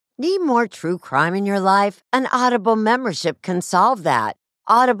Need more true crime in your life? An Audible membership can solve that.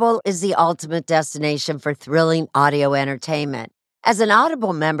 Audible is the ultimate destination for thrilling audio entertainment. As an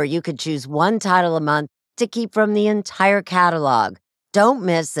Audible member, you could choose one title a month to keep from the entire catalog. Don't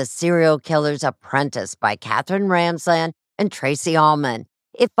miss The Serial Killer's Apprentice by Katherine Ramsland and Tracy Ullman.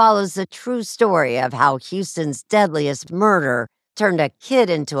 It follows the true story of how Houston's deadliest murder turned a kid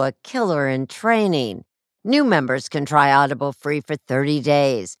into a killer in training. New members can try Audible free for 30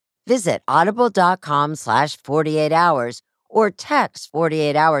 days. Visit audible.com/48 hours or text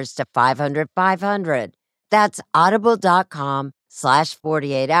 48 hours to 500-500. That's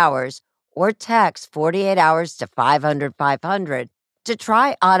audible.com/48 hours or text 48 hours to 500-500 to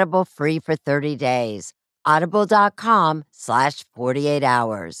try Audible free for 30 days. Audible.com/48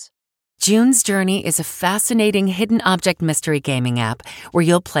 hours. June's Journey is a fascinating hidden object mystery gaming app where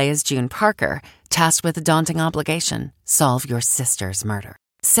you'll play as June Parker, tasked with a daunting obligation: solve your sister's murder.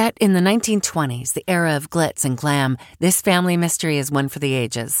 Set in the 1920s, the era of glitz and glam, this family mystery is one for the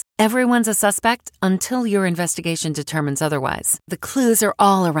ages. Everyone's a suspect until your investigation determines otherwise. The clues are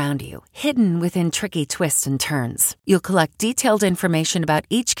all around you, hidden within tricky twists and turns. You'll collect detailed information about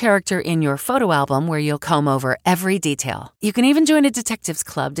each character in your photo album where you'll comb over every detail. You can even join a detectives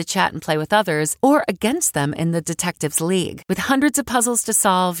club to chat and play with others or against them in the Detectives League. With hundreds of puzzles to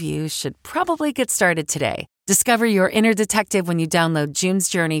solve, you should probably get started today. Discover your inner detective when you download June's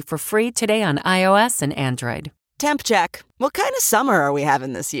Journey for free today on iOS and Android. Temp check. What kind of summer are we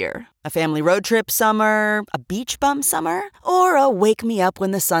having this year? A family road trip summer? A beach bum summer? Or a wake me up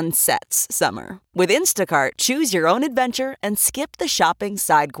when the sun sets summer? With Instacart, choose your own adventure and skip the shopping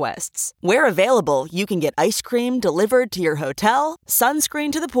side quests. Where available, you can get ice cream delivered to your hotel,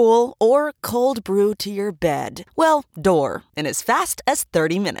 sunscreen to the pool, or cold brew to your bed. Well, door, in as fast as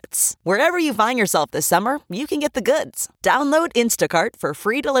 30 minutes. Wherever you find yourself this summer, you can get the goods. Download Instacart for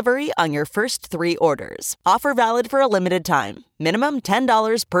free delivery on your first 3 orders. Offer valid for a limited time. Minimum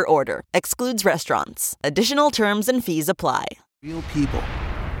 $10 per order. Excludes restaurants. Additional terms and fees apply. Real people.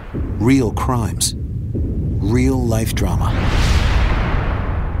 Real crimes. Real life drama.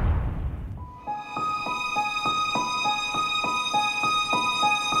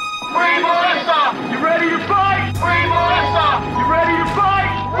 Free Melissa! You ready to fight? Free Melissa! You ready to fight?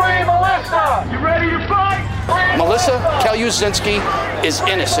 Free Melissa! You ready to fight? Melissa Kaluzinski is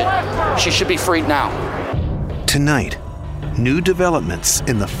innocent. She should be freed now. Tonight, new developments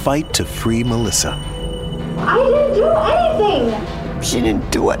in the fight to free Melissa. I didn't do anything! She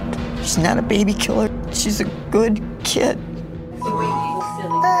didn't do it. She's not a baby killer. She's a good kid.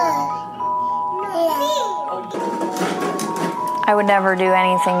 I would never do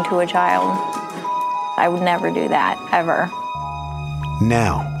anything to a child. I would never do that, ever.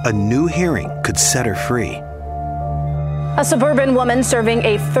 Now, a new hearing could set her free. A suburban woman serving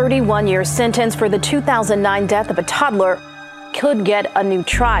a 31-year sentence for the 2009 death of a toddler could get a new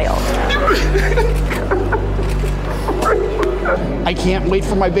trial. I can't wait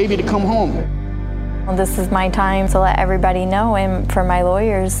for my baby to come home. Well, this is my time to let everybody know and for my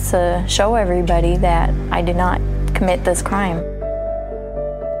lawyers to show everybody that I did not commit this crime.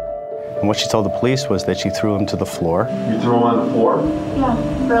 And what she told the police was that she threw him to the floor. You threw him on the floor? Yeah,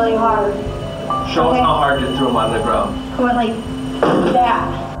 really hard. Show us how hard you threw him on the ground. I went like that.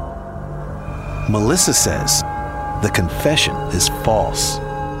 Melissa says the confession is false.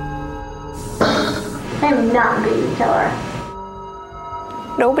 I'm not a baby killer.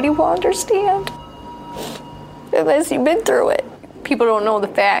 Nobody will understand unless you've been through it. People don't know the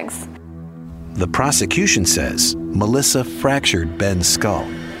facts. The prosecution says Melissa fractured Ben's skull.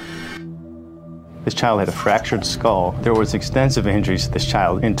 This child had a fractured skull. There was extensive injuries to this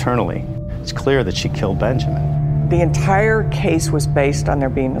child internally. It's clear that she killed Benjamin. The entire case was based on there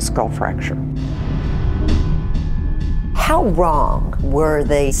being a skull fracture. How wrong were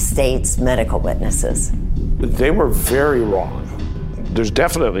the state's medical witnesses? They were very wrong. There's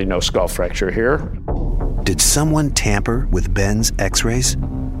definitely no skull fracture here. Did someone tamper with Ben's x-rays?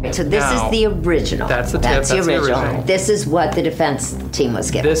 So this is the original. That's the original. This is what the defense team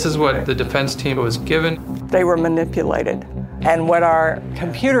was given. This is what the defense team was given. They were manipulated. And what our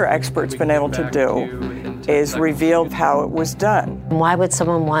computer experts been able to do is reveal how it was done. Why would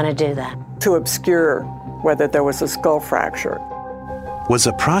someone want to do that? To obscure whether there was a skull fracture. Was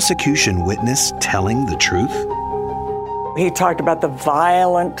a prosecution witness telling the truth? He talked about the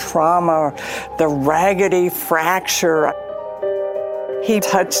violent trauma, the raggedy fracture. He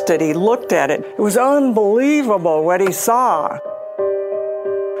touched it, he looked at it. It was unbelievable what he saw.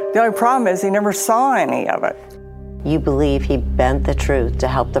 The only problem is he never saw any of it. You believe he bent the truth to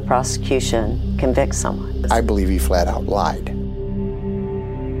help the prosecution convict someone? I believe he flat out lied.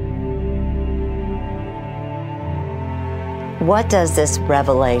 What does this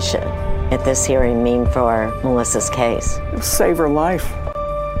revelation at this hearing mean for Melissa's case? Save her life.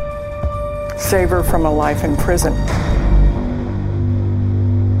 Save her from a life in prison.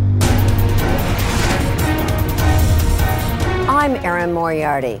 I'm Erin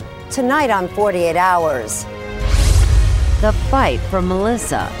Moriarty. Tonight on 48 Hours, the fight for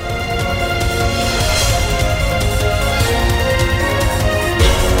Melissa.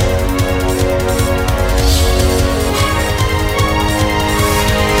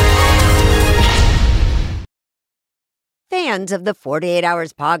 Fans of the 48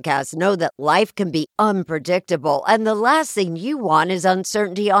 Hours podcast know that life can be unpredictable, and the last thing you want is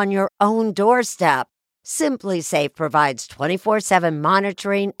uncertainty on your own doorstep. SimpliSafe provides 24/7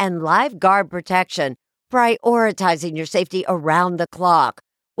 monitoring and live guard protection, prioritizing your safety around the clock.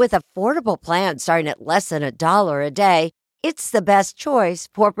 With affordable plans starting at less than $1 a day, it's the best choice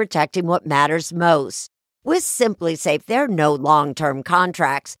for protecting what matters most. With SimpliSafe, there are no long-term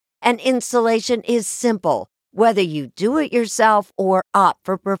contracts, and installation is simple, whether you do it yourself or opt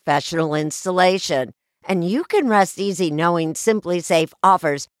for professional installation. And you can rest easy knowing SimpliSafe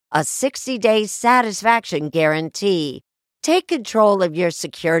offers a 60-day satisfaction guarantee. Take control of your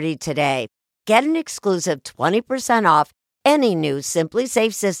security today. Get an exclusive 20% off any new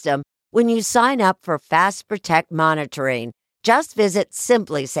SimpliSafe system when you sign up for Fast Protect monitoring. Just visit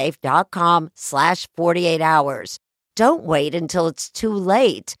simplisafe.com/48 hours. Don't wait until it's too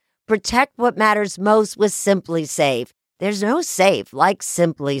late. Protect what matters most with SimpliSafe. There's no safe like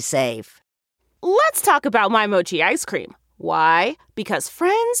SimpliSafe. Let's talk about My Mochi ice cream. Why? Because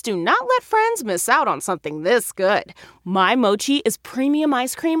friends do not let friends miss out on something this good. My Mochi is premium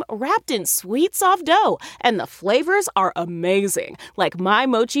ice cream wrapped in sweet, soft dough, and the flavors are amazing. Like My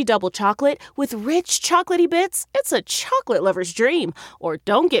Mochi double chocolate with rich chocolatey bits. It's a chocolate lover's dream. Or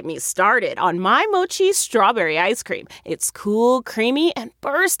don't get me started on My Mochi strawberry ice cream. It's cool, creamy, and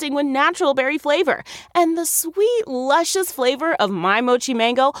bursting with natural berry flavor. And the sweet, luscious flavor of My Mochi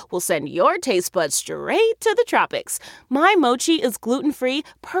mango will send your taste buds straight to the tropics. My Mochi is gluten-free,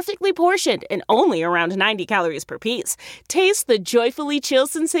 perfectly portioned, and only around 90 calories per piece. Taste the joyfully chill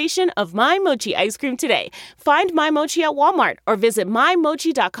sensation of My Mochi ice cream today. Find My Mochi at Walmart or visit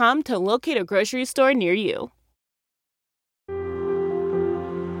mymochi.com to locate a grocery store near you.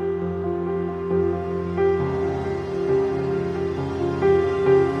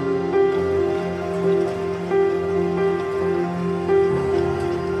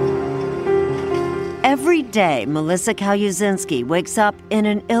 Every day, Melissa Kaluzinski wakes up in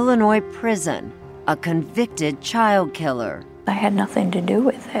an Illinois prison, a convicted child killer. I had nothing to do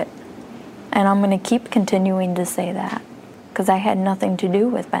with it. And I'm going to keep continuing to say that, because I had nothing to do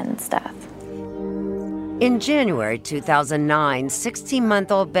with Ben's death. In January 2009,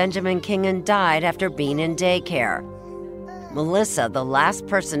 16-month-old Benjamin Kingen died after being in daycare. Melissa, the last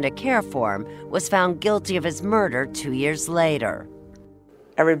person to care for him, was found guilty of his murder 2 years later.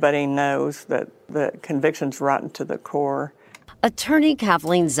 Everybody knows that the conviction's rotten to the core. Attorney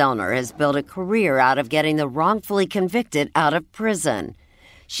Kathleen Zellner has built a career out of getting the wrongfully convicted out of prison.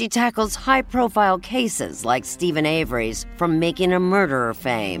 She tackles high-profile cases like Stephen Avery's from making a murderer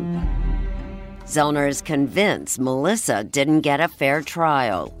fame. Zellner is convinced Melissa didn't get a fair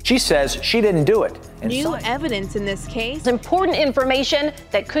trial. She says she didn't do it. New evidence in this case, important information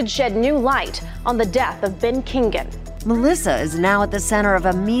that could shed new light on the death of Ben Kingen. Melissa is now at the center of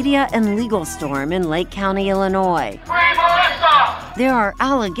a media and legal storm in Lake County, Illinois. Free Melissa! There are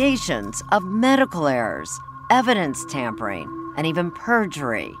allegations of medical errors, evidence tampering, and even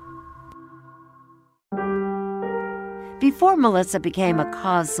perjury. Before Melissa became a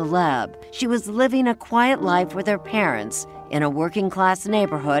cause celeb, she was living a quiet life with her parents in a working-class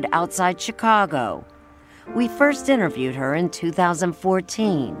neighborhood outside Chicago. We first interviewed her in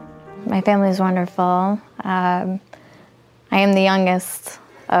 2014. My family's wonderful. I am the youngest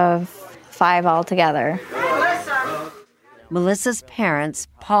of 5 altogether. Melissa's parents,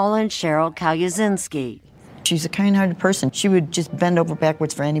 Paul and Cheryl Kaluzinski. She's a kind-hearted person. She would just bend over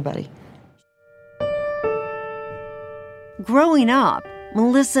backwards for anybody. Growing up,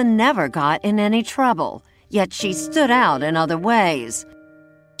 Melissa never got in any trouble, yet she stood out in other ways.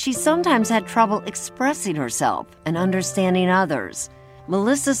 She sometimes had trouble expressing herself and understanding others.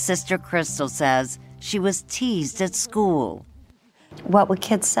 Melissa's sister Crystal says she was teased at school. What would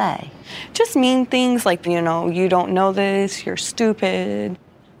kids say? Just mean things like, you don't know this, you're stupid.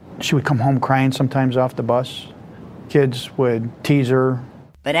 She would come home crying sometimes off the bus. Kids would tease her.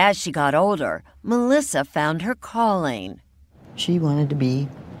 But as she got older, Melissa found her calling. She wanted to be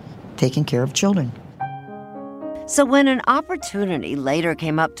taking care of children. So when an opportunity later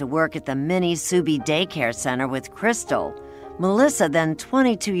came up to work at the Mini Subi Daycare Center with Crystal, Melissa, then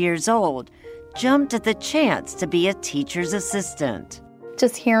 22 years old, jumped at the chance to be a teacher's assistant.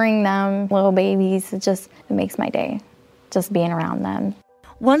 Just hearing them, little babies, it makes my day, just being around them.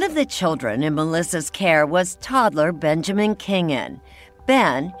 One of the children in Melissa's care was toddler Benjamin Kingen.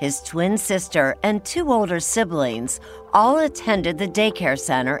 Ben, his twin sister, and 2 older siblings all attended the daycare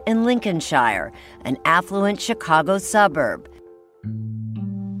center in Lincolnshire, an affluent Chicago suburb.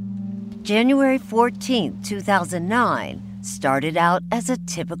 January 14, 2009, started out as a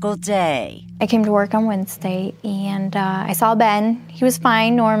typical day. I came to work on Wednesday, and I saw Ben. He was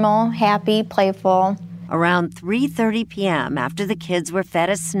fine, normal, happy, playful. Around 3:30 p.m., after the kids were fed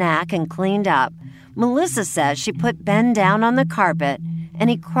a snack and cleaned up, Melissa says she put Ben down on the carpet and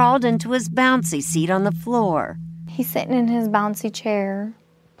he crawled into his bouncy seat on the floor. He's sitting in his bouncy chair,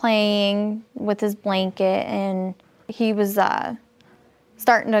 playing with his blanket, and he was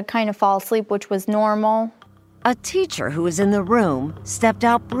starting to kind of fall asleep, which was normal. A teacher who was in the room stepped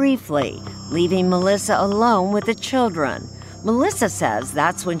out briefly, leaving Melissa alone with the children. Melissa says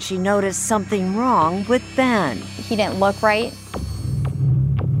that's when she noticed something wrong with Ben. He didn't look right.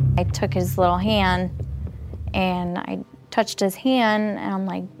 I took his little hand and I touched his hand and I'm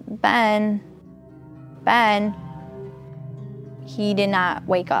like, Ben. He did not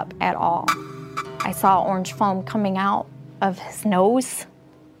wake up at all. I saw orange foam coming out of his nose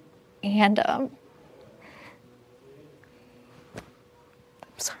and I'm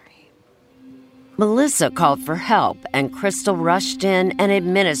sorry. Melissa called for help and Crystal rushed in and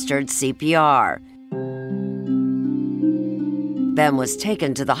administered CPR. Ben was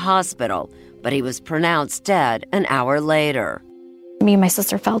taken to the hospital, but he was pronounced dead an hour later. Me and my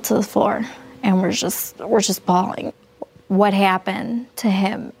sister fell to the floor and we're just bawling. What happened to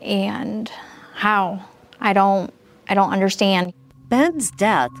him and how? I don't understand. Ben's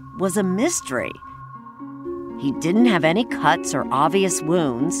death was a mystery. He didn't have any cuts or obvious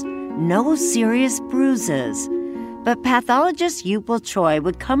wounds, no serious bruises. But pathologist Eupil Choi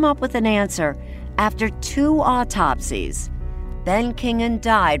would come up with an answer after 2 autopsies. Ben Kingen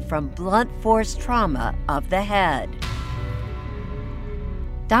died from blunt force trauma of the head.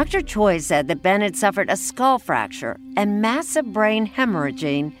 Dr. Choi said that Ben had suffered a skull fracture and massive brain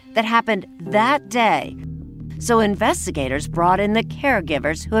hemorrhaging that happened that day. So investigators brought in the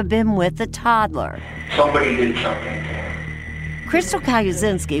caregivers who had been with the toddler. Somebody did something. Crystal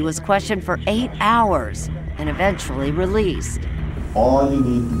Kaluzinski was questioned for 8 hours and eventually released. All you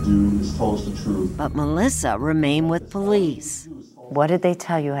need to do is tell us the truth. But Melissa remained with police. What did they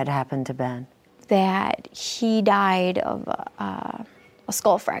tell you had happened to Ben? That he died of a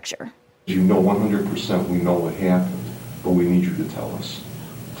skull fracture. You know 100% we know what happened, but we need you to tell us.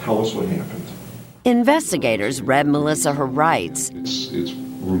 Tell us what happened. Investigators read Melissa her rights. It's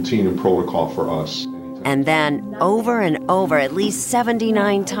routine and protocol for us. And then, over and over, at least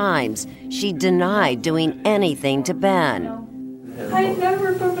 79 times, she denied doing anything to Ben. I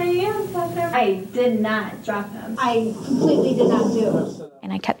never put my hands on him. I did not drop him. I completely did not do it.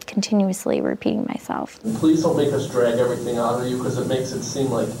 And I kept continuously repeating myself. Please don't make us drag everything out of you because it makes it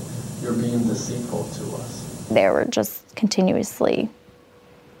seem like you're being deceitful to us. They were just continuously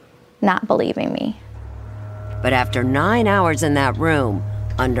not believing me. But after 9 hours in that room,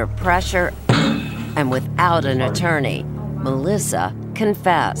 under pressure and without an attorney, Melissa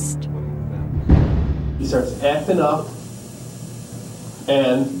confessed. He starts acting up,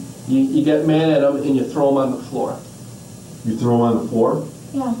 and you get mad at him and you throw him on the floor. You throw him on the floor?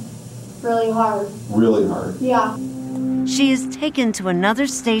 Yeah, really hard. Really hard? Yeah. She is taken to another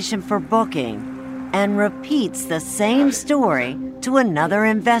station for booking and repeats the same story to another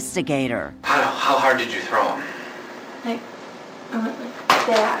investigator. How hard did you throw him? Like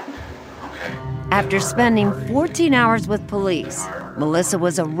that. Okay. After spending 14 hours with police, Melissa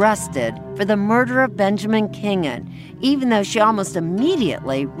was arrested for the murder of Benjamin Kingen, even though she almost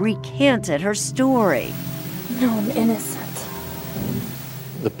immediately recanted her story. No, I'm innocent.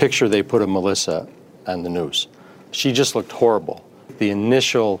 The picture they put of Melissa on the news, she just looked horrible. The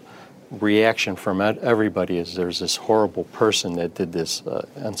initial reaction from everybody is there's this horrible person that did this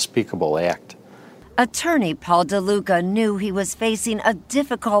unspeakable act. Attorney Paul DeLuca knew he was facing a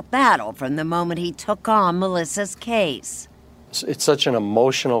difficult battle from the moment he took on Melissa's case. It's such an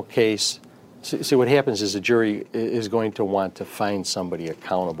emotional case. See, what happens is the jury is going to want to find somebody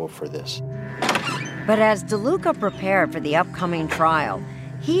accountable for this. But as DeLuca prepared for the upcoming trial,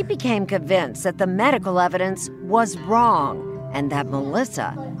 he became convinced that the medical evidence was wrong and that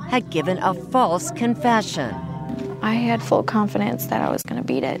Melissa had given a false confession. I had full confidence that I was going to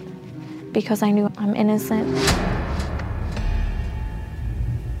beat it because I knew I'm innocent.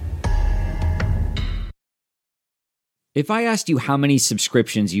 If I asked you how many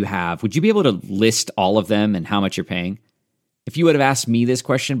subscriptions you have, would you be able to list all of them and how much you're paying? If you would have asked me this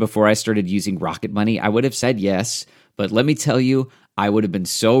question before I started using Rocket Money, I would have said yes, but let me tell you, I would have been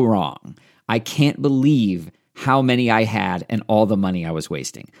so wrong. I can't believe how many I had and all the money I was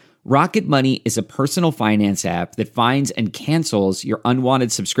wasting. Rocket Money is a personal finance app that finds and cancels your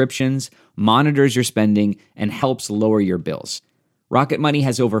unwanted subscriptions, monitors your spending, and helps lower your bills. Rocket Money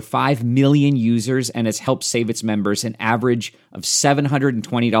has over 5 million users and has helped save its members an average of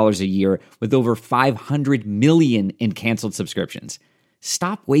 $720 a year with over 500 million in canceled subscriptions.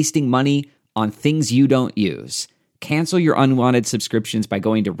 Stop wasting money on things you don't use. Cancel your unwanted subscriptions by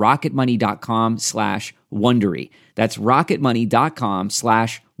going to rocketmoney.com/Wondery. That's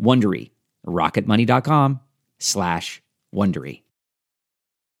rocketmoney.com/Wondery. rocketmoney.com/Wondery.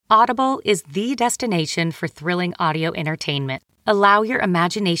 Audible is the destination for thrilling audio entertainment. Allow your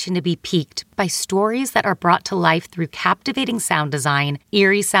imagination to be piqued by stories that are brought to life through captivating sound design,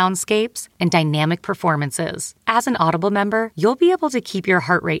 eerie soundscapes, and dynamic performances. As an Audible member, you'll be able to keep your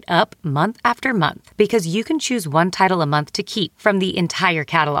heart rate up month after month because you can choose one title a month to keep from the entire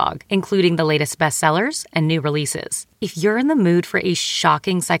catalog, including the latest bestsellers and new releases. If you're in the mood for a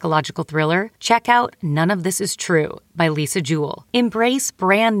shocking psychological thriller, check out None of This Is True by Lisa Jewell. Embrace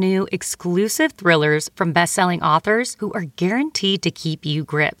brand new exclusive thrillers from best-selling authors who are guaranteed to keep you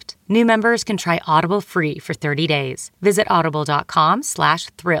gripped. New members can try Audible free for 30 days. Visit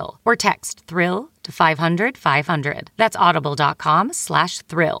audible.com/thrill or text thrill to 500-500. That's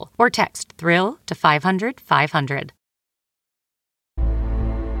audible.com/thrill or text thrill to 500-500.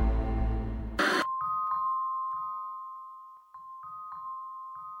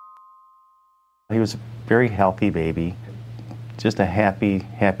 He was a very healthy baby, just a happy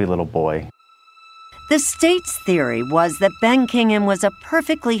little boy. The state's theory was that Ben Kingham was a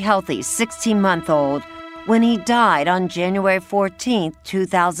perfectly healthy 16-month-old when he died on January 14,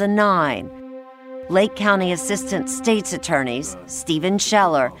 2009. Lake County Assistant State's Attorneys Stephen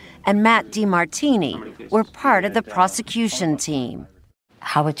Scheller and Matt DiMartini were part of the prosecution team.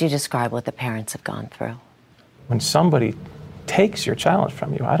 How would you describe what the parents have gone through? When somebody takes your child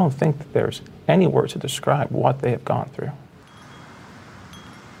from you, I don't think that there's any words to describe what they have gone through.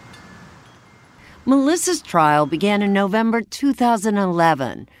 Melissa's trial began in November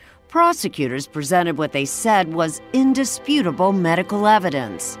 2011. Prosecutors presented what they said was indisputable medical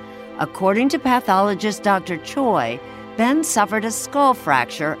evidence. According to pathologist Dr. Choi, Ben suffered a skull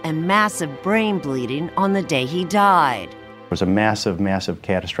fracture and massive brain bleeding on the day he died. It was a massive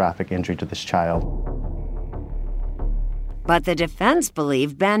catastrophic injury to this child. But the defense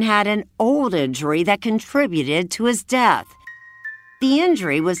believed Ben had an old injury that contributed to his death. The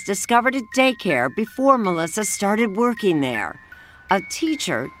injury was discovered at daycare before Melissa started working there. A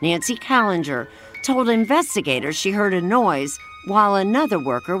teacher, Nancy Callinger, told investigators she heard a noise while another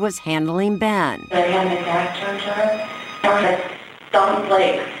worker was handling Ben. They had my back turned to her. I had some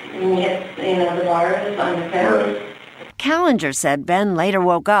flakes. And you get, the wires on the face. Callinger said Ben later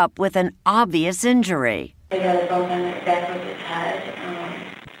woke up with an obvious injury. They got a bump in the back of his head.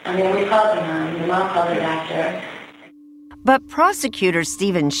 We called the mom. The mom called the doctor. But prosecutor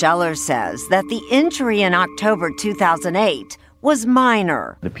Stephen Scheller says that the injury in October 2008 was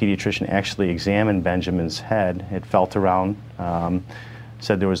minor. The pediatrician actually examined Benjamin's head. It felt around,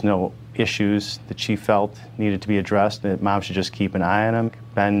 said there was no issues that she felt needed to be addressed, that mom should just keep an eye on him.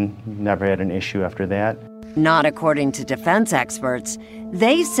 Ben never had an issue after that. Not according to defense experts.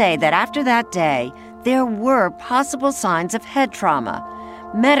 They say that after that day, there were possible signs of head trauma.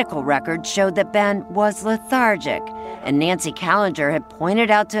 Medical records showed that Ben was lethargic, and Nancy Callinger had pointed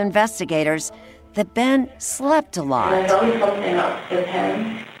out to investigators that Ben slept a lot. There's always something up with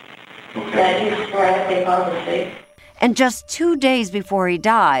him that he sporadically falls asleep. And just 2 days before he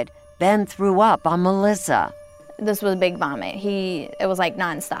died, Ben threw up on Melissa. This was a big vomit. It was like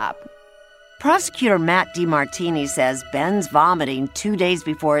nonstop. Prosecutor Matt DiMartini says Ben's vomiting 2 days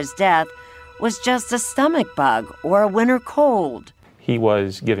before his death was just a stomach bug or a winter cold. He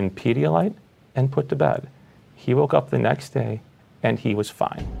was given Pedialyte and put to bed. He woke up the next day and he was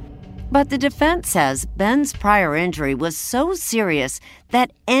fine. But the defense says Ben's prior injury was so serious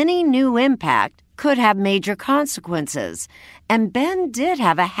that any new impact could have major consequences. And Ben did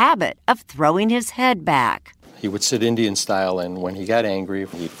have a habit of throwing his head back. He would sit Indian style, and when he got angry,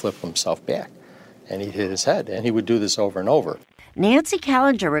 he'd flip himself back and he'd hit his head. And he would do this over and over. Nancy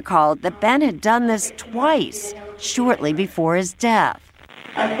Callinger recalled that Ben had done this twice, shortly before his death.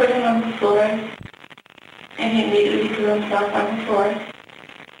 I put him on the floor, and he immediately threw himself on the floor.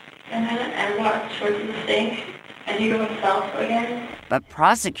 And then I walked towards the sink, and he threw himself again. But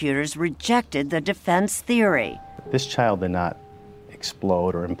prosecutors rejected the defense theory. This child did not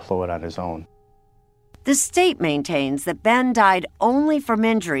explode or implode on his own. The state maintains that Ben died only from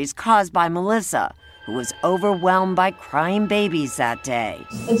injuries caused by Melissa, who was overwhelmed by crying babies that day.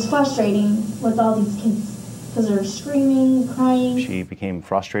 It's frustrating with all these kids because they're screaming, crying. She became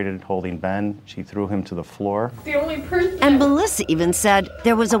frustrated holding Ben. She threw him to the floor. The only person. And Melissa even said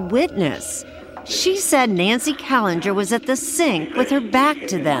there was a witness. She said Nancy Callinger was at the sink with her back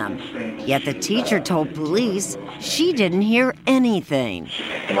to them. Yet the teacher told police she didn't hear anything.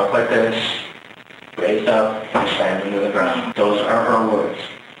 Come up like this, raise up, and stand into the ground. Those are her words.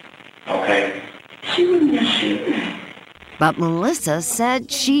 Okay? She wouldn't have seen that. But Melissa said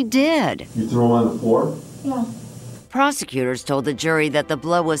she did. You threw him on the floor? Yeah. Prosecutors told the jury that the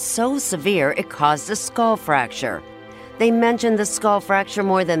blow was so severe it caused a skull fracture. They mentioned the skull fracture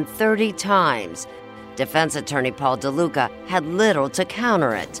more than 30 times. Defense attorney Paul DeLuca had little to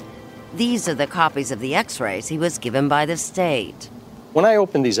counter it. These are the copies of the x-rays he was given by the state. When I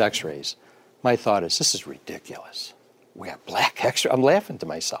opened these x-rays, my thought is, this is ridiculous. We have black x-rays. I'm laughing to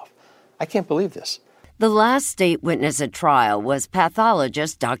myself. I can't believe this. The last state witness at trial was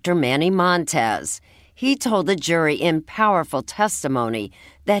pathologist Dr. Manny Montez. He told the jury in powerful testimony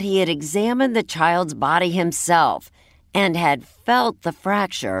that he had examined the child's body himself and had felt the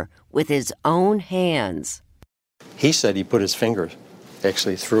fracture with his own hands. He said he put his finger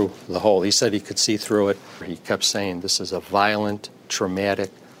actually through the hole. He said he could see through it. He kept saying this is a violent,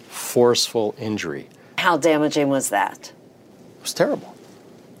 traumatic, forceful injury. How damaging was that? It was terrible.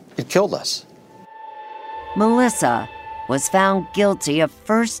 It killed us. Melissa was found guilty of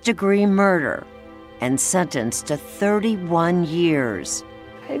first-degree murder and sentenced to 31 years.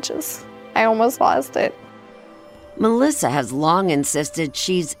 I almost lost it. Melissa has long insisted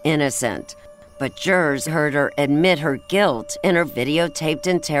she's innocent, but jurors heard her admit her guilt in her videotaped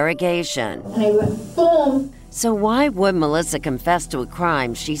interrogation. And I went, boom. So why would Melissa confess to a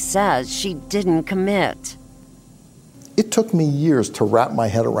crime she says she didn't commit? It took me years to wrap my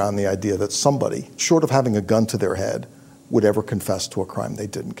head around the idea that somebody, short of having a gun to their head, would ever confess to a crime they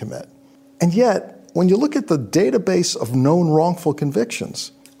didn't commit. And yet, when you look at the database of known wrongful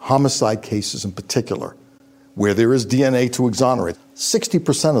convictions, homicide cases in particular, where there is DNA to exonerate,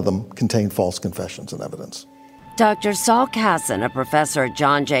 60% of them contain false confessions and evidence. Dr. Saul Kassan, a professor at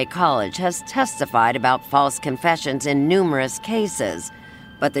John Jay College, has testified about false confessions in numerous cases,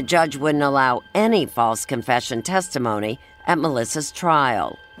 but the judge wouldn't allow any false confession testimony at Melissa's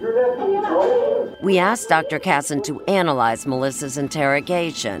trial. We asked Dr. Kassan to analyze Melissa's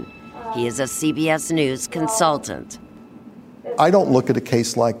interrogation. He is a CBS News consultant. I don't look at a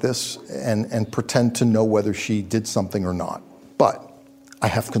case like this and pretend to know whether she did something or not. But I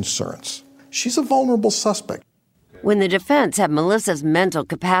have concerns. She's a vulnerable suspect. When the defense had Melissa's mental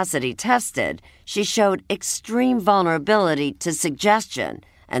capacity tested, she showed extreme vulnerability to suggestion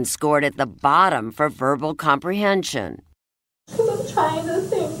and scored at the bottom for verbal comprehension. I'm trying to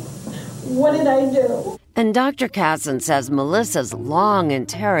think, what did I do? And Dr. Kassan says Melissa's long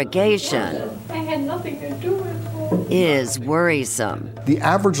interrogation I had nothing to do with it. is worrisome. The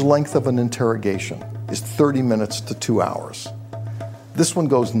average length of an interrogation is 30 minutes to 2 hours. This one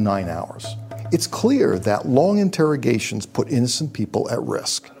goes 9 hours. It's clear that long interrogations put innocent people at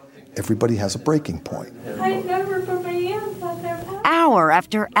risk. Everybody has a breaking point. I never put my hands on their head. Hour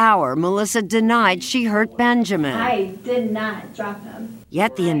after hour, Melissa denied she hurt Benjamin. I did not drop him.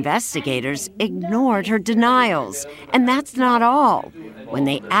 Yet the investigators ignored her denials. And that's not all. When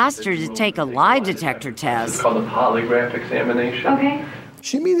they asked her to take a lie detector test, It's called a polygraph examination. Okay.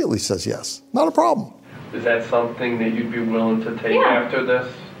 She immediately says yes. Not a problem. Is that something that you'd be willing to take after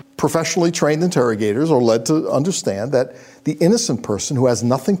this? Professionally trained interrogators are led to understand that the innocent person who has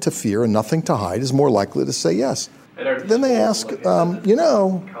nothing to fear and nothing to hide is more likely to say yes. Then they ask,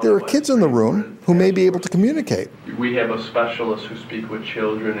 there are kids in the room who may be able to communicate. We have a specialist who speak with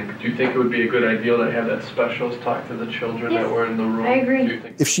children. And do you think it would be a good idea to have that specialist talk to the children that were in the room? I agree.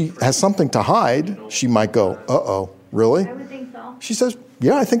 If she has something to hide, she might go, uh-oh, really? I would think so. She says,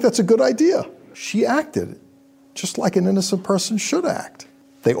 yeah, I think that's a good idea. She acted just like an innocent person should act.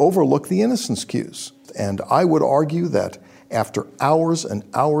 They overlook the innocence cues. And I would argue that after hours and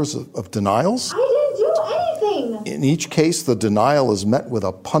hours of denials, I didn't do anything. in each case the denial is met with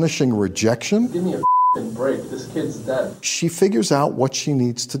a punishing rejection, Give me a break. This kid's dead. she figures out what she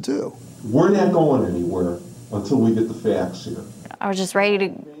needs to do. We're not going anywhere until we get the facts here. I was just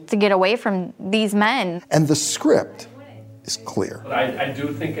ready to get away from these men. And the script is clear. I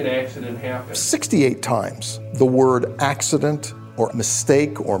do think an accident happened. 68 times the word accident or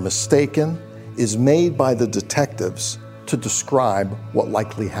mistake or mistaken is made by the detectives to describe what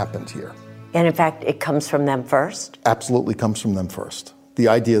likely happened here. And in fact, it comes from them first? Absolutely comes from them first. The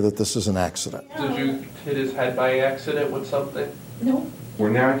idea that this is an accident. Did you hit his head by accident with something? No. We're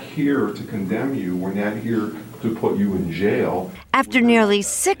not here to condemn you. We're not here to put you in jail. After nearly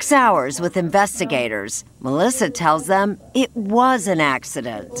 6 hours with investigators, Melissa tells them it was an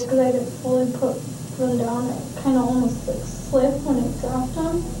accident. Because I didn't fully put him down, it kind of almost like slipped when it dropped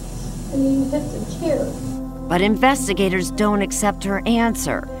him, and he hit the chair. But investigators don't accept her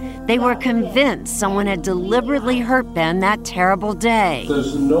answer. They were convinced someone had deliberately hurt Ben that terrible day.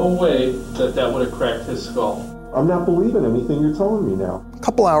 There's no way that would have cracked his skull. I'm not believing anything you're telling me now. A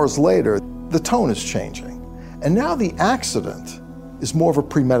couple hours later, the tone is changing. And now the accident is more of a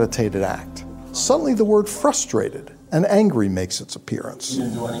premeditated act. Suddenly the word frustrated and angry makes its appearance. You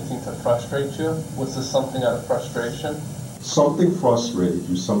didn't do anything to frustrate you? Was this something out of frustration? Something frustrated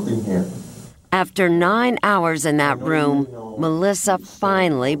you, something happened. After 9 hours in that room, Melissa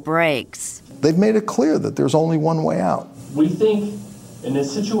finally breaks. They've made it clear that there's only one way out. We think in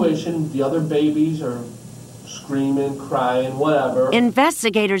this situation, the other babies are screaming, crying, whatever.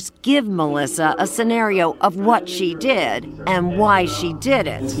 Investigators give Melissa a scenario of what she did and why she did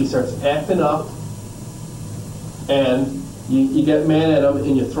it. He starts acting up, and you get mad at him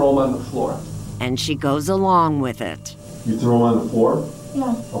and you throw him on the floor. And she goes along with it. You throw him on the floor?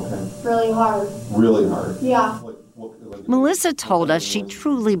 Yeah. Okay. Really hard. Really hard? Yeah. Melissa told us she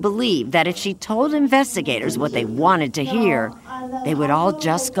truly believed that if she told investigators what they wanted to hear, they would all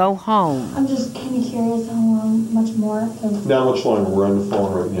just go home. I'm just kind of curious how much more. Not much longer. We're on the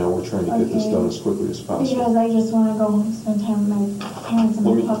phone right now. We're trying to get this done as quickly as possible. Because I just want to go home and spend time with my parents and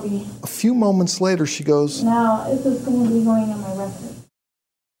my puppy. A few moments later, she goes, Now, is this going to be going on my record?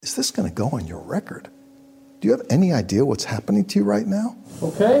 Is this going to go on your record? Do you have any idea what's happening to you right now?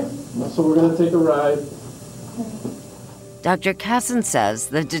 Okay, so we're going to take a ride. Dr. Casson says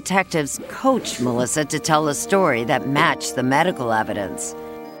the detectives coached Melissa to tell a story that matched the medical evidence.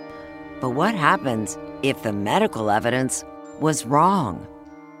 But what happens if the medical evidence was wrong?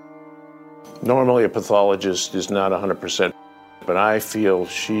 Normally, a pathologist is not 100%, but I feel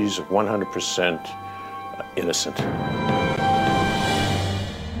she's 100% innocent.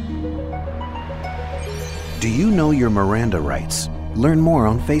 Do you know your Miranda rights? Learn more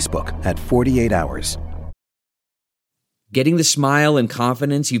on Facebook at 48 Hours. Getting the smile and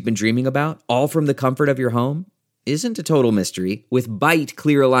confidence you've been dreaming about, all from the comfort of your home, isn't a total mystery with Byte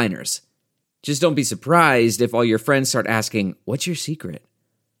clear aligners. Just don't be surprised if all your friends start asking, what's your secret?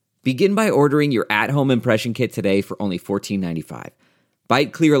 Begin by ordering your at-home impression kit today for only $14.95.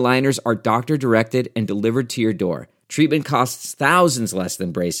 Byte clear aligners are doctor-directed and delivered to your door. Treatment costs thousands less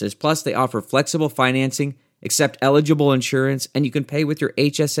than braces, plus they offer flexible financing, accept eligible insurance, and you can pay with your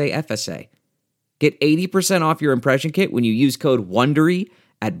HSA FSA. Get 80% off your impression kit when you use code WONDERY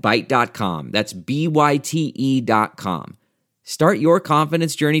at Byte.com. That's BYTE.com. Start your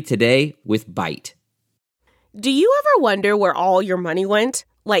confidence journey today with Byte. Do you ever wonder where all your money went?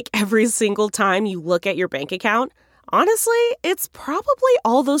 Like every single time you look at your bank account? Honestly, it's probably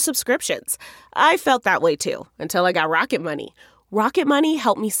all those subscriptions. I felt that way too, until I got Rocket Money. Rocket Money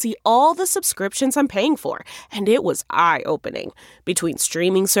helped me see all the subscriptions I'm paying for, and it was eye-opening. Between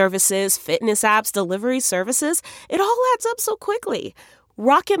streaming services, fitness apps, delivery services, it all adds up so quickly.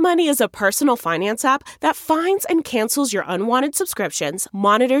 Rocket Money is a personal finance app that finds and cancels your unwanted subscriptions,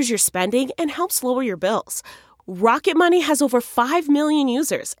 monitors your spending, and helps lower your bills. Rocket Money has over 5 million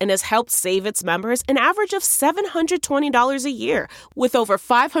users and has helped save its members an average of $720 a year, with over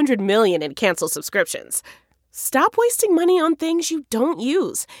 500 million in canceled subscriptions. Stop wasting money on things you don't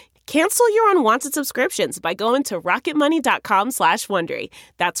use. Cancel your unwanted subscriptions by going to rocketmoney.com/Wondery.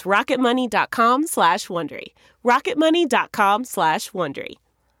 That's rocketmoney.com/Wondery. rocketmoney.com/Wondery.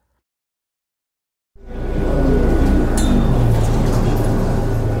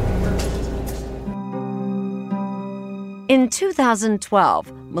 In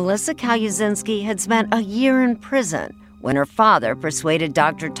 2012, Melissa Kaluzinski had spent a year in prison when her father persuaded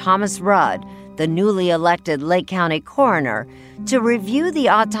Dr. Thomas Rudd, the newly elected Lake County coroner, to review the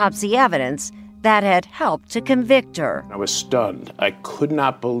autopsy evidence that had helped to convict her. I was stunned. I could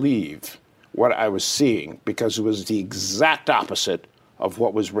not believe what I was seeing because it was the exact opposite of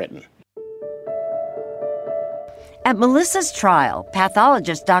what was written. At Melissa's trial,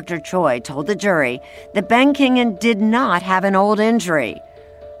 pathologist Dr. Choi told the jury that Ben Kingen did not have an old injury.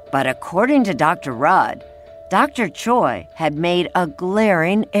 But according to Dr. Rudd, Dr. Choi had made a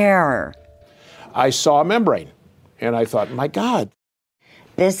glaring error. I saw a membrane, and I thought, my God.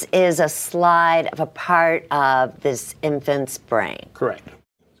 This is a slide of a part of this infant's brain. Correct.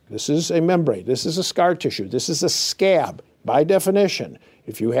 This is a membrane. This is a scar tissue. This is a scab. By definition,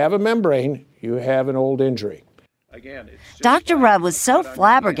 If you have a membrane, you have an old injury. Dr. Rudd was so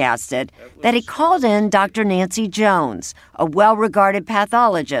flabbergasted that he called in Dr. Nancy Jones, a well-regarded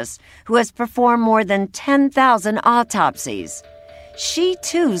pathologist who has performed more than 10,000 autopsies. She,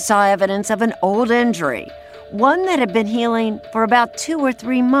 too, saw evidence of an old injury, one that had been healing for about 2 or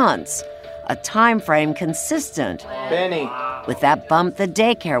 3 months, a time frame consistent with that bump the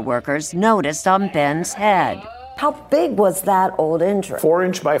daycare workers noticed on Ben's head. How big was that old injury? 4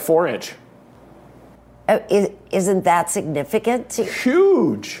 inch by 4 inch. Isn't that significant?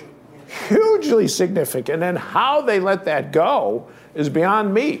 Huge. Hugely significant. And how they let that go is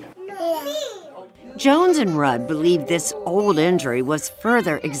beyond me. Jones and Rudd believe this old injury was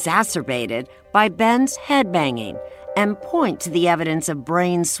further exacerbated by Ben's head banging and point to the evidence of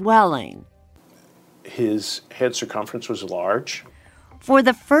brain swelling. His head circumference was large. For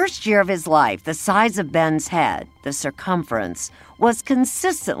the first year of his life, the size of Ben's head, the circumference, was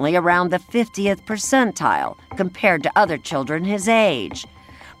consistently around the 50th percentile compared to other children his age.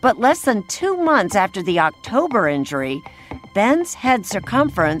 But less than 2 months after the October injury, Ben's head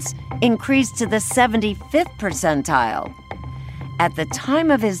circumference increased to the 75th percentile. At the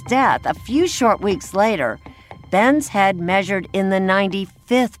time of his death, a few short weeks later, Ben's head measured in the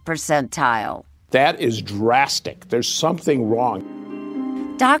 95th percentile. That is drastic. There's something wrong.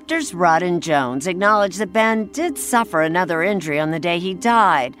 Doctors Rudd and Jones acknowledge that Ben did suffer another injury on the day he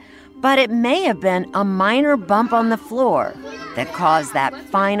died, but it may have been a minor bump on the floor that caused that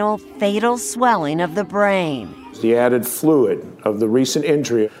final fatal swelling of the brain. The added fluid of the recent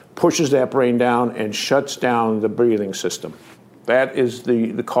injury pushes that brain down and shuts down the breathing system. That is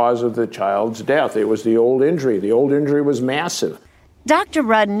the cause of the child's death. It was the old injury. The old injury was massive. Dr.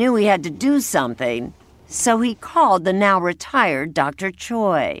 Rudd knew he had to do something, so he called the now retired Dr.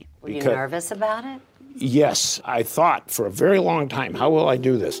 Choi. Were you nervous about it? Yes, I thought for a very long time, how will I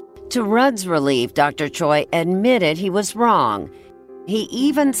do this? To Rudd's relief, Dr. Choi admitted he was wrong. He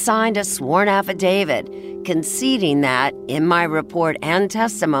even signed a sworn affidavit, conceding that, in my report and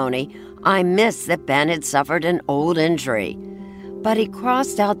testimony, I missed that Ben had suffered an old injury. But he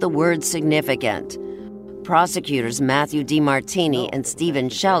crossed out the word significant. Prosecutors Matthew DiMartini and Stephen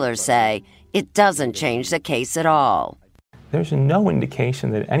Scheller say it doesn't change the case at all. There's no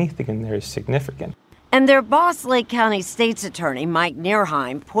indication that anything in there is significant. And their boss, Lake County State's Attorney Mike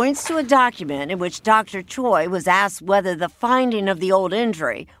Nierheim, points to a document in which Dr. Choi was asked whether the finding of the old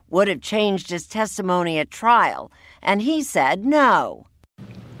injury would have changed his testimony at trial, and he said no.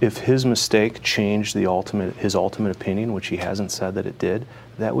 If his mistake changed his ultimate opinion, which he hasn't said that it did,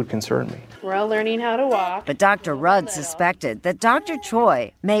 that would concern me. We're all learning how to walk. But Dr. Rudd suspected that Dr.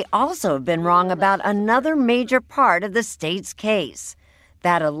 Choi may also have been wrong about another major part of the state's case,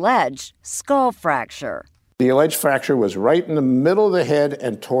 that alleged skull fracture. The alleged fracture was right in the middle of the head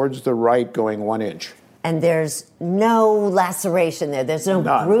and towards the right, going 1 inch. And there's no laceration there? There's no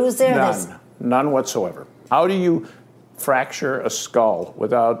bruise there? None whatsoever. How do you fracture a skull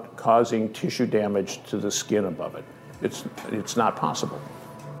without causing tissue damage to the skin above it? It's not possible.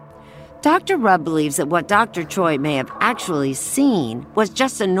 Dr. Rudd believes that what Dr. Choi may have actually seen was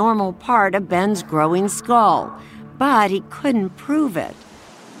just a normal part of Ben's growing skull, but he couldn't prove it.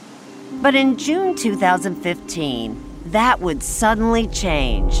 But in June 2015, that would suddenly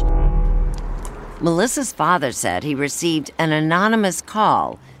change. Melissa's father said he received an anonymous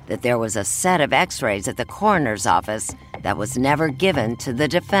call that there was a set of x-rays at the coroner's office that was never given to the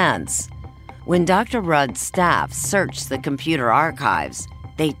defense. When Dr. Rudd's staff searched the computer archives,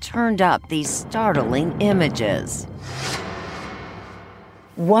 they turned up these startling images.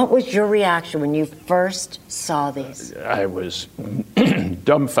 What was your reaction when you first saw these? I was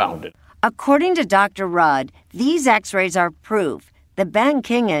dumbfounded. According to Dr. Rudd, these x-rays are proof that Ben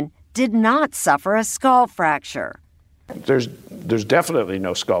Kingen did not suffer a skull fracture. There's definitely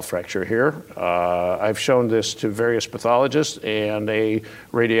no skull fracture here. I've shown this to various pathologists and a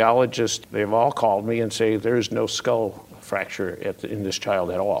radiologist. They've all called me and say there's no skull fracture in this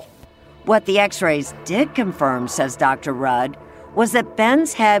child at all. What the x-rays did confirm, says Dr. Rudd, was that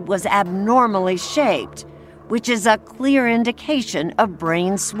Ben's head was abnormally shaped, which is a clear indication of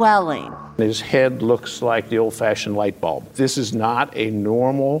brain swelling. His head looks like the old-fashioned light bulb. This is not a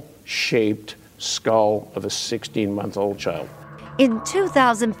normal shaped skull of a 16-month-old child. In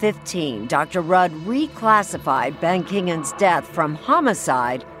 2015, Dr. Rudd reclassified Ben Kingen's death from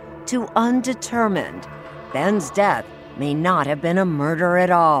homicide to undetermined. Ben's death may not have been a murder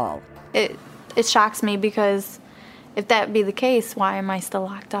at all. It shocks me because if that be the case, why am I still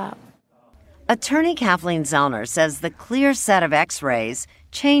locked up? Attorney Kathleen Zellner says the clear set of x-rays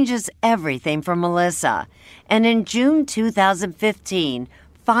changes everything for Melissa. And in June 2015,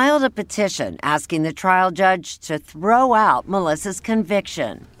 filed a petition asking the trial judge to throw out Melissa's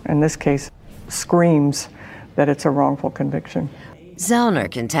conviction. In this case, screams that it's a wrongful conviction.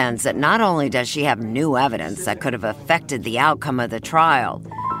 Zellner contends that not only does she have new evidence that could have affected the outcome of the trial,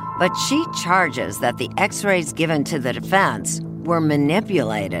 but she charges that the x-rays given to the defense were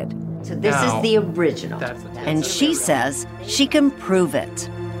manipulated. So this is the original, and she says she can prove it.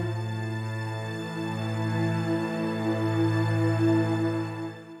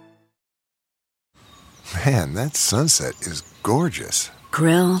 Man, that sunset is gorgeous.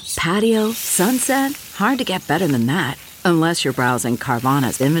 Grill, patio, sunset. Hard to get better than that. Unless you're browsing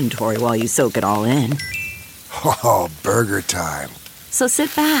Carvana's inventory while you soak it all in. Oh, burger time. So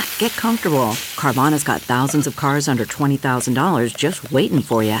sit back, get comfortable. Carvana's got thousands of cars under $20,000 just waiting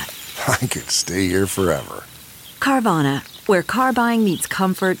for you. I could stay here forever. Carvana, where car buying meets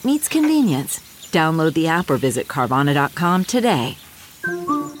comfort meets convenience. Download the app or visit Carvana.com today.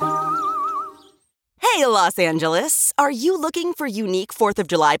 Hey, Los Angeles! Are you looking for unique 4th of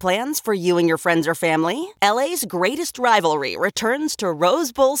July plans for you and your friends or family? LA's greatest rivalry returns to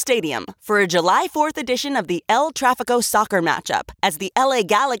Rose Bowl Stadium for a July 4th edition of the El Tráfico soccer matchup as the LA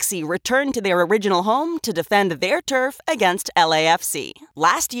Galaxy return to their original home to defend their turf against LAFC.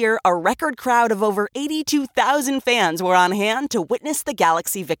 Last year, a record crowd of over 82,000 fans were on hand to witness the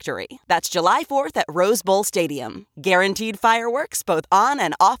Galaxy victory. That's July 4th at Rose Bowl Stadium. Guaranteed fireworks both on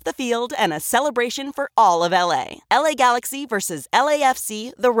and off the field and a celebration for all of LA. LA Galaxy versus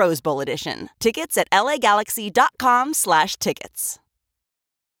LAFC, the Rose Bowl edition. Tickets at lagalaxy.com/tickets.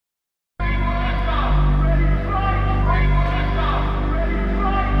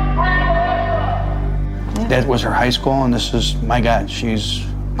 That was her high school, and this is, my God, she's a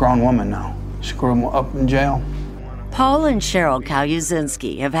grown woman now. She grew up in jail. Paul and Cheryl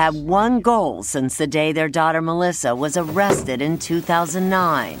Kaluzinski have had one goal since the day their daughter Melissa was arrested in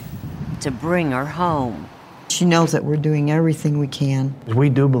 2009. To bring her home. She knows that we're doing everything we can. We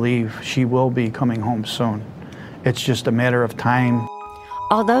do believe she will be coming home soon. It's just a matter of time.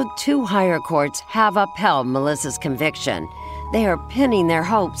 Although 2 higher courts have upheld Melissa's conviction, they are pinning their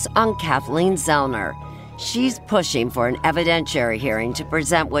hopes on Kathleen Zellner. She's pushing for an evidentiary hearing to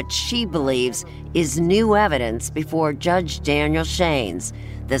present what she believes is new evidence before Judge Daniel Shaines,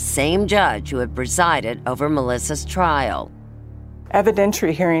 the same judge who had presided over Melissa's trial.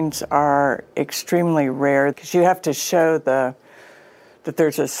 Evidentiary hearings are extremely rare because you have to show that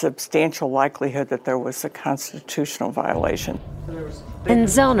there's a substantial likelihood that there was a constitutional violation. And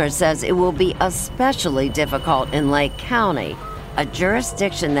Zellner says it will be especially difficult in Lake County, a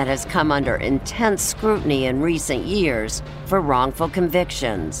jurisdiction that has come under intense scrutiny in recent years for wrongful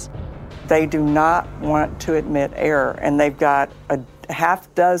convictions. They do not want to admit error, and they've got a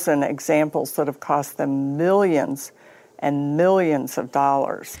half dozen examples that have cost them millions and millions of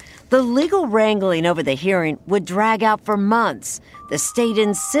dollars. The legal wrangling over the hearing would drag out for months, the state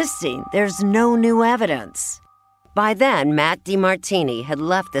insisting there's no new evidence. By then, Matt DiMartini had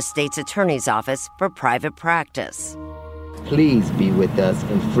left the state's attorney's office for private practice. Please be with us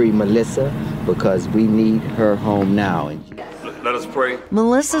and free Melissa because we need her home now. Let us pray.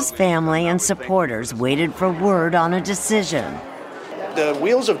 Melissa's family and supporters waited for word on a decision. The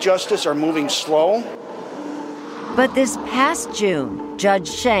wheels of justice are moving slow. But this past June,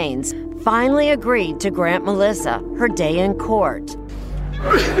 Judge Shaines finally agreed to grant Melissa her day in court.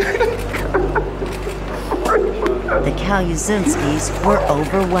 The Kaluzinskis were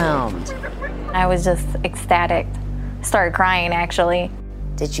overwhelmed. I was just ecstatic. Started crying, actually.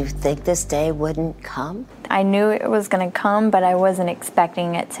 Did you think this day wouldn't come? I knew it was going to come, but I wasn't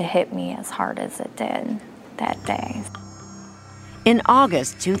expecting it to hit me as hard as it did that day. In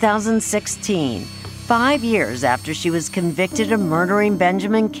August 2016, 5 years after she was convicted of murdering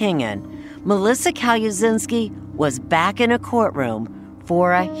Benjamin Kingen, Melissa Kaluzinski was back in a courtroom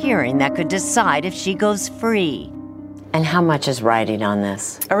for a hearing that could decide if she goes free. And how much is riding on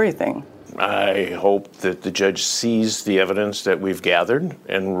this? Everything. I hope that the judge sees the evidence that we've gathered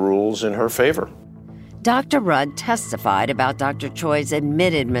and rules in her favor. Dr. Rudd testified about Dr. Choi's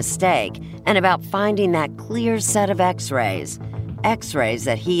admitted mistake and about finding that clear set of x-rays. X-rays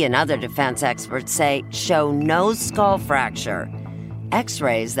that he and other defense experts say show no skull fracture.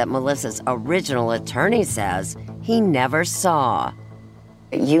 X-rays that Melissa's original attorney says he never saw.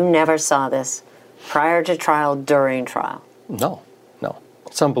 You never saw this prior to trial, during trial? No.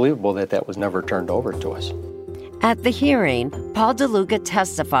 It's unbelievable that was never turned over to us. At the hearing, Paul DeLuca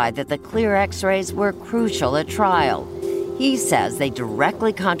testified that the clear x-rays were crucial at trial. He says they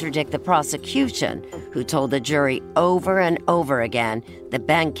directly contradict the prosecution, who told the jury over and over again that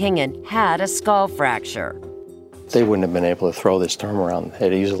Ben Kingen had a skull fracture. they wouldn't have been able to throw this term around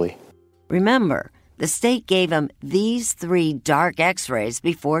that easily. Remember, the state gave him these 3 dark x-rays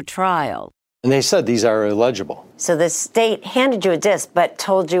before trial. And they said these are illegible. So the state handed you a disc, but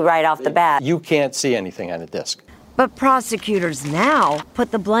told you right off the bat. You can't see anything on a disc. But prosecutors now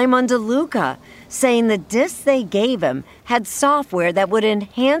put the blame on DeLuca, saying the discs they gave him had software that would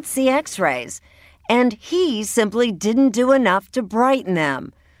enhance the x-rays, and he simply didn't do enough to brighten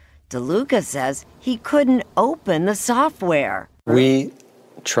them. DeLuca says he couldn't open the software. We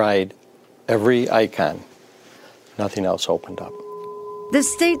tried every icon. Nothing else opened up. The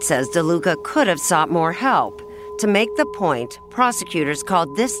state says DeLuca could have sought more help. To make the point, prosecutors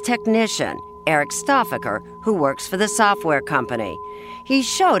called this technician, Eric Stoffaker, who works for the software company. He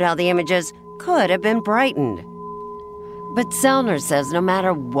showed how the images could have been brightened. But Zellner says no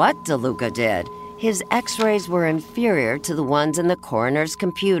matter what DeLuca did, his x-rays were inferior to the ones in the coroner's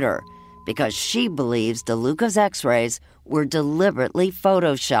computer because she believes DeLuca's x-rays were deliberately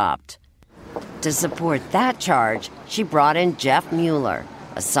photoshopped. To support that charge, she brought in Jeff Mueller,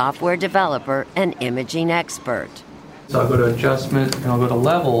 a software developer and imaging expert. So I'll go to adjustment and I'll go to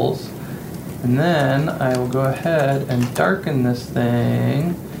levels, and then I will go ahead and darken this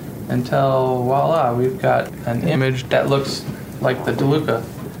thing until, voila, we've got an image that looks like the DeLuca.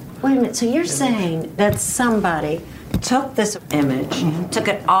 Wait a minute, so you're saying that somebody took this image, took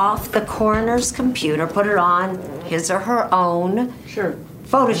it off the coroner's computer, put it on his or her own,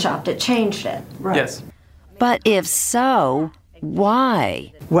 photoshopped it, changed it? Right. Yes. But if so,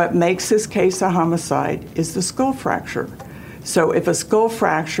 why? What makes this case a homicide is the skull fracture. So if a skull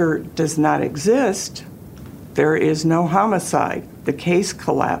fracture does not exist, there is no homicide. The case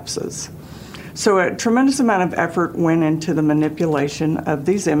collapses. So a tremendous amount of effort went into the manipulation of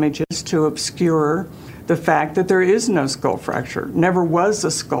these images to obscure the fact that there is no skull fracture, never was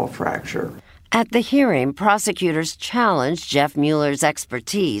a skull fracture. At the hearing, prosecutors challenged Jeff Mueller's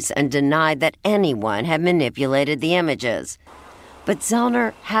expertise and denied that anyone had manipulated the images. But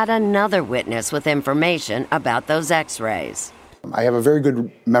Zellner had another witness with information about those x-rays. I have a very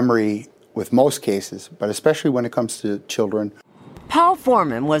good memory with most cases, but especially when it comes to children. Paul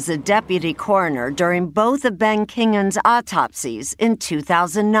Foreman was the deputy coroner during both of Ben Kingan's autopsies in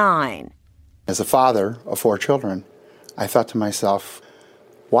 2009. As a father of 4 children, I thought to myself,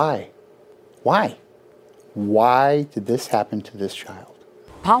 why? Why? Why did this happen to this child?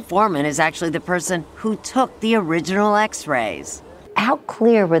 Paul Foreman is actually the person who took the original x-rays. How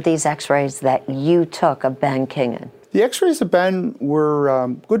clear were these x-rays that you took of Ben Kingan? The x-rays of Ben were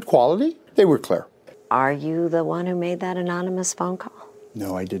good quality. They were clear. Are you the one who made that anonymous phone call?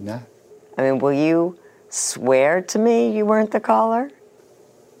 No, I did not. I mean, will you swear to me you weren't the caller?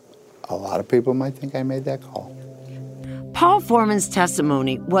 A lot of people might think I made that call. Paul Foreman's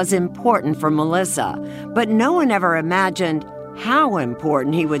testimony was important for Melissa, but no one ever imagined how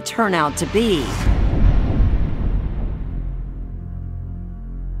important he would turn out to be.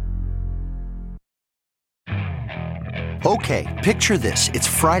 Okay, picture this. It's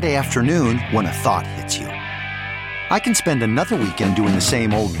Friday afternoon when a thought hits you. I can spend another weekend doing the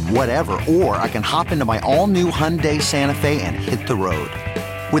same old whatever, or I can hop into my all-new Hyundai Santa Fe and hit the road.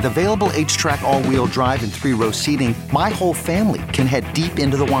 With available H-Track all-wheel drive and 3-row seating, my whole family can head deep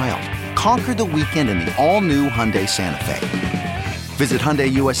into the wild. Conquer the weekend in the all-new Hyundai Santa Fe. Visit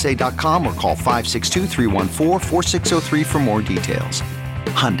HyundaiUSA.com or call 562-314-4603 for more details.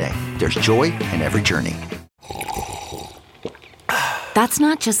 Hyundai, there's joy in every journey. That's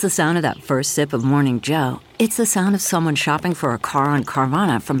not just the sound of that first sip of Morning Joe. It's the sound of someone shopping for a car on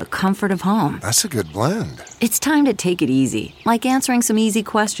Carvana from the comfort of home. That's a good blend. It's time to take it easy, like answering some easy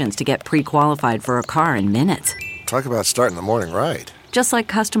questions to get pre-qualified for a car in minutes. Talk about starting the morning right. Just like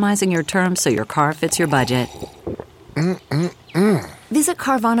customizing your terms so your car fits your budget. Visit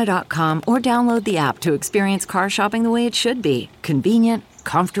Carvana.com or download the app to experience car shopping the way it should be. Convenient,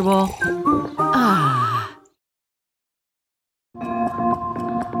 comfortable. Ah.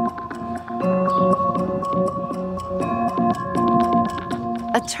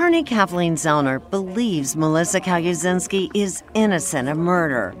 Attorney Kathleen Zellner believes Melissa Kaluzinski is innocent of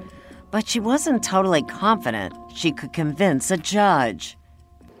murder, but she wasn't totally confident she could convince a judge.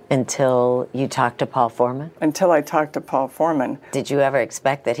 Until you talked to Paul Foreman? Until I talked to Paul Foreman. Did you ever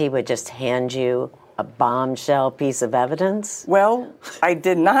expect that he would just hand you a bombshell piece of evidence? Well, I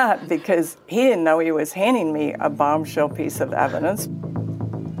did not, because he didn't know he was handing me a bombshell piece of evidence.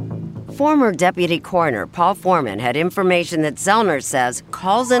 Former Deputy Coroner Paul Foreman had information that Zellner says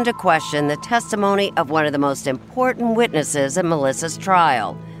calls into question the testimony of one of the most important witnesses at Melissa's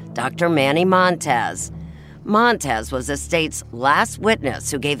trial, Dr. Manny Montez. Montez was the state's last witness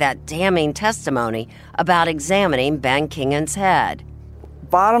who gave that damning testimony about examining Ben Kingan's head.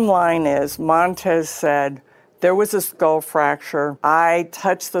 Bottom line is, Montez said, there was a skull fracture. I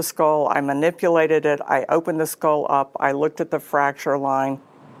touched the skull, I manipulated it, I opened the skull up, I looked at the fracture line.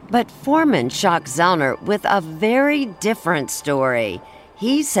 But Foreman shocked Zellner with a very different story.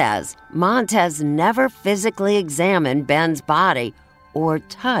 He says Montez never physically examined Ben's body or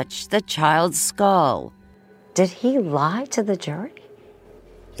touched the child's skull. Did he lie to the jury?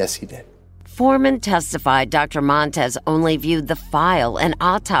 Yes, he did. Foreman testified Dr. Montez only viewed the file and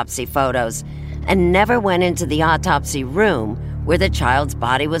autopsy photos and never went into the autopsy room where the child's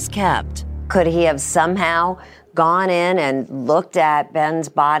body was kept. Could he have somehow gone in and looked at Ben's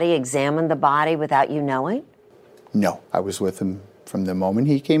body, examined the body without you knowing? No, I was with him from the moment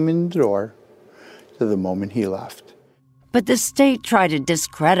he came in the door to the moment he left. But the state tried to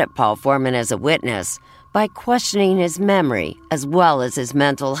discredit Paul Foreman as a witness by questioning his memory as well as his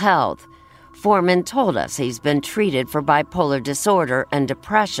mental health. Foreman told us he's been treated for bipolar disorder and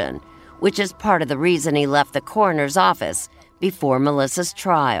depression, which is part of the reason he left the coroner's office before Melissa's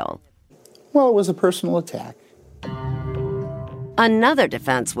trial. Well, it was a personal attack. Another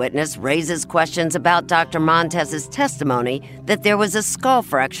defense witness raises questions about Dr. Montez's testimony that there was a skull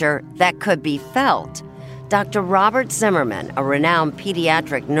fracture that could be felt. Dr. Robert Zimmerman, a renowned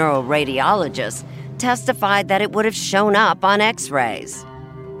pediatric neuroradiologist, testified that it would have shown up on x-rays.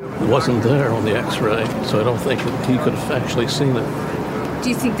 It wasn't there on the x-ray, so I don't think that he could have actually seen it. Do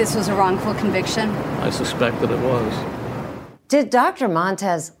you think this was a wrongful conviction? I suspect that it was. Did Dr.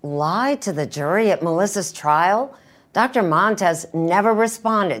 Montez lie to the jury at Melissa's trial? Dr. Montez never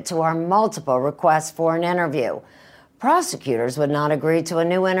responded to our multiple requests for an interview. Prosecutors would not agree to a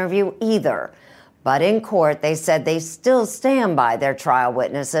new interview either. But in court, they said they still stand by their trial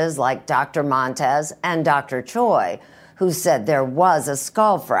witnesses like Dr. Montez and Dr. Choi, who said there was a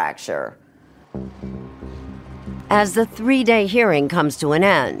skull fracture. As the 3-day hearing comes to an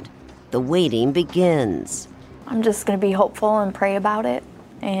end, the waiting begins. I'm just going to be hopeful and pray about it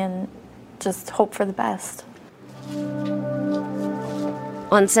and just hope for the best.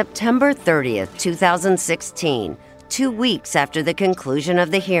 On September 30th, 2016, 2 weeks after the conclusion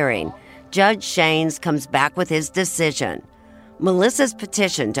of the hearing, Judge Shaines comes back with his decision. Melissa's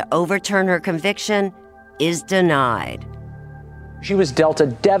petition to overturn her conviction is denied. She was dealt a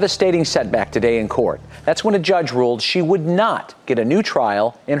devastating setback today in court. That's when a judge ruled she would not get a new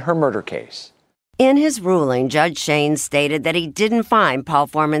trial in her murder case. In his ruling, Judge Shaines stated that he didn't find Paul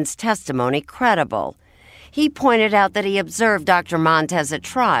Foreman's testimony credible. He pointed out that he observed Dr. Montez at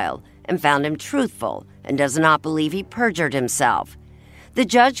trial and found him truthful and does not believe he perjured himself. The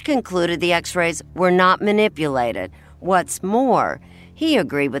judge concluded the x-rays were not manipulated. What's more, he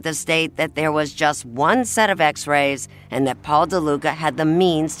agreed with the state that there was just one set of x-rays and that Paul DeLuca had the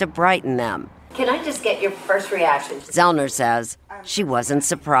means to brighten them. Can I just get your first reaction? Zellner says she wasn't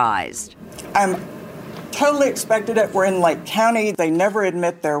surprised. Totally expected it. We're in Lake County. They never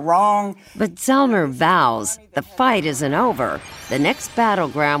admit they're wrong. But Zellner vows the fight isn't over. The next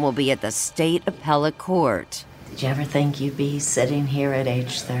battleground will be at the state appellate court. Did you ever think you'd be sitting here at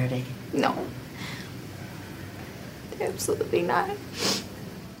age 30? No. Absolutely not.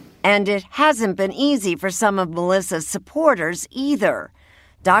 And it hasn't been easy for some of Melissa's supporters either.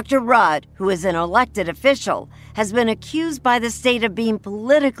 Dr. Rudd, who is an elected official, has been accused by the state of being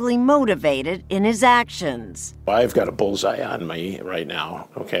politically motivated in his actions. I've got a bullseye on me right now,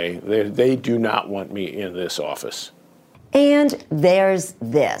 okay? They do not want me in this office. And there's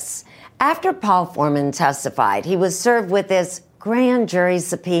this. After Paul Foreman testified, he was served with this grand jury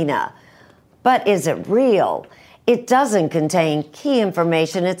subpoena. But is it real? It doesn't contain key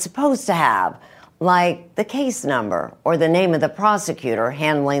information it's supposed to have, like the case number or the name of the prosecutor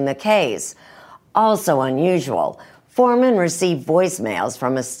handling the case. Also unusual, Foreman received voicemails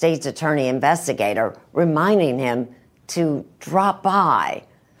from a state's attorney investigator reminding him to drop by.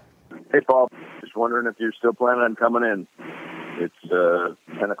 Hey, Paul, just wondering if you're still planning on coming in. It's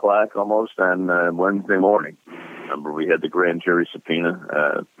 10 o'clock almost on Wednesday morning. Remember, we had the grand jury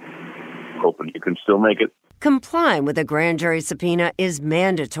subpoena. Hoping you can still make it. Complying with a grand jury subpoena is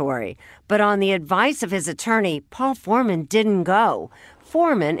mandatory, but on the advice of his attorney, Paul Foreman didn't go.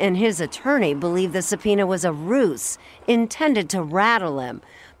 Foreman and his attorney believe the subpoena was a ruse intended to rattle him.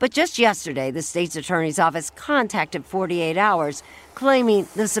 But just yesterday, the state's attorney's office contacted 48 Hours, claiming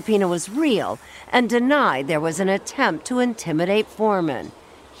the subpoena was real and denied there was an attempt to intimidate Foreman.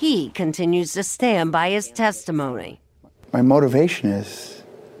 He continues to stand by his testimony. My motivation is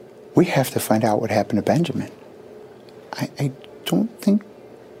we have to find out what happened to Benjamin. I don't think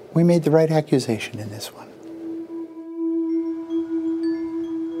we made the right accusation in this one.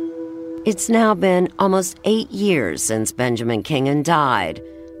 It's now been almost 8 years since Benjamin Kingen died.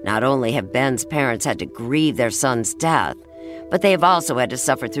 Not only have Ben's parents had to grieve their son's death, but they have also had to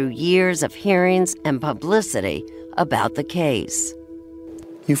suffer through years of hearings and publicity about the case.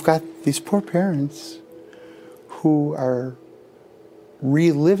 You've got these poor parents who are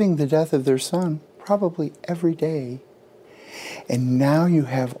reliving the death of their son probably every day. And now you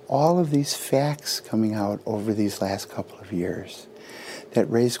have all of these facts coming out over these last couple of years that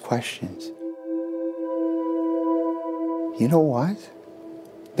raise questions. You know what?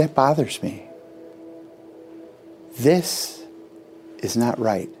 That bothers me. This is not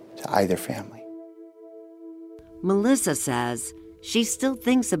right to either family. Melissa says she still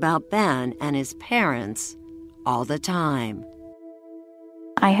thinks about Ben and his parents all the time.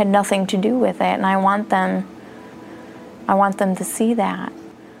 I had nothing to do with it, and I want them to see that.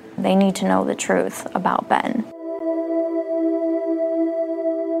 They need to know the truth about Ben.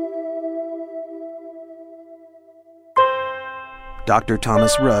 Dr.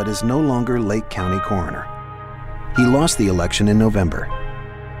 Thomas Rudd is no longer Lake County coroner. He lost the election in November.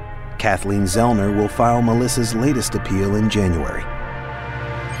 Kathleen Zellner will file Melissa's latest appeal in January.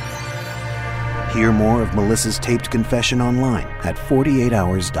 Hear more of Melissa's taped confession online at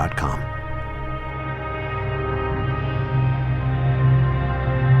 48hours.com.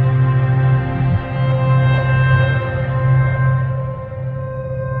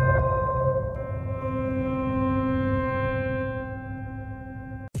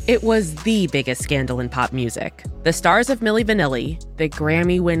 It was the biggest scandal in pop music. The stars of Milli Vanilli, the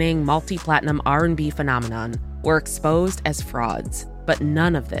Grammy-winning multi-platinum R&B phenomenon, were exposed as frauds. But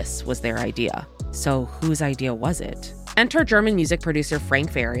none of this was their idea. So whose idea was it? Enter German music producer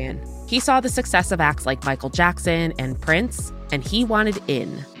Frank Farian. He saw the success of acts like Michael Jackson and Prince, and he wanted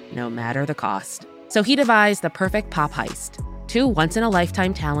in, no matter the cost. So he devised the perfect pop heist. Two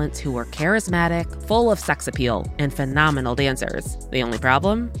once-in-a-lifetime talents who were charismatic, full of sex appeal, and phenomenal dancers. The only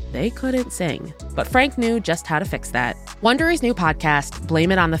problem? They couldn't sing. But Frank knew just how to fix that. Wondery's new podcast,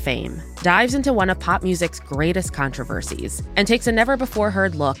 Blame It on the Fame, dives into one of pop music's greatest controversies and takes a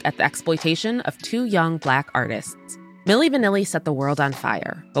never-before-heard look at the exploitation of two young Black artists. Milli Vanilli set the world on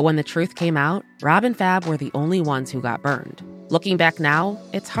fire, but when the truth came out, Rob and Fab were the only ones who got burned. Looking back now,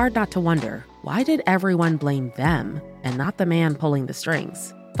 it's hard not to wonder, why did everyone blame them and not the man pulling the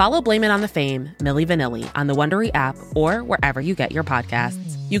strings? Follow Blame It on the Fame, Milli Vanilli, on the Wondery app or wherever you get your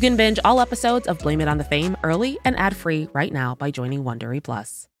podcasts. You can binge all episodes of Blame It on the Fame early and ad-free right now by joining Wondery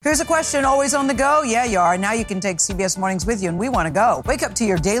Plus. Here's a question, always on the go? Yeah, you are. Now you can take CBS Mornings with you, and we want to go. Wake up to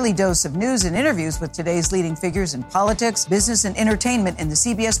your daily dose of news and interviews with today's leading figures in politics, business, and entertainment in the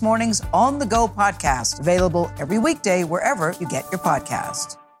CBS Mornings On the Go podcast. Available every weekday wherever you get your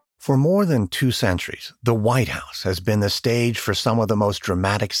podcast. For more than 2 centuries, the White House has been the stage for some of the most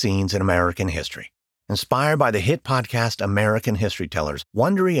dramatic scenes in American history. Inspired by the hit podcast American History Tellers,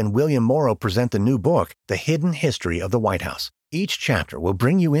 Wondery and William Morrow present the new book, The Hidden History of the White House. Each chapter will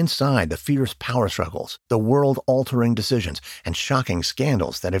bring you inside the fierce power struggles, the world-altering decisions, and shocking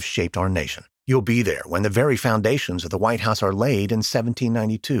scandals that have shaped our nation. You'll be there when the very foundations of the White House are laid in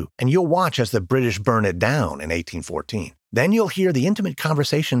 1792, and you'll watch as the British burn it down in 1814. Then you'll hear the intimate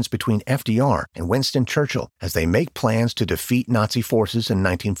conversations between FDR and Winston Churchill as they make plans to defeat Nazi forces in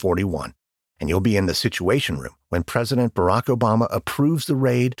 1941. And you'll be in the Situation Room when President Barack Obama approves the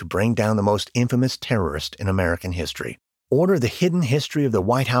raid to bring down the most infamous terrorist in American history. Order The Hidden History of the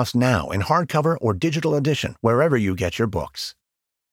White House now in hardcover or digital edition, wherever you get your books.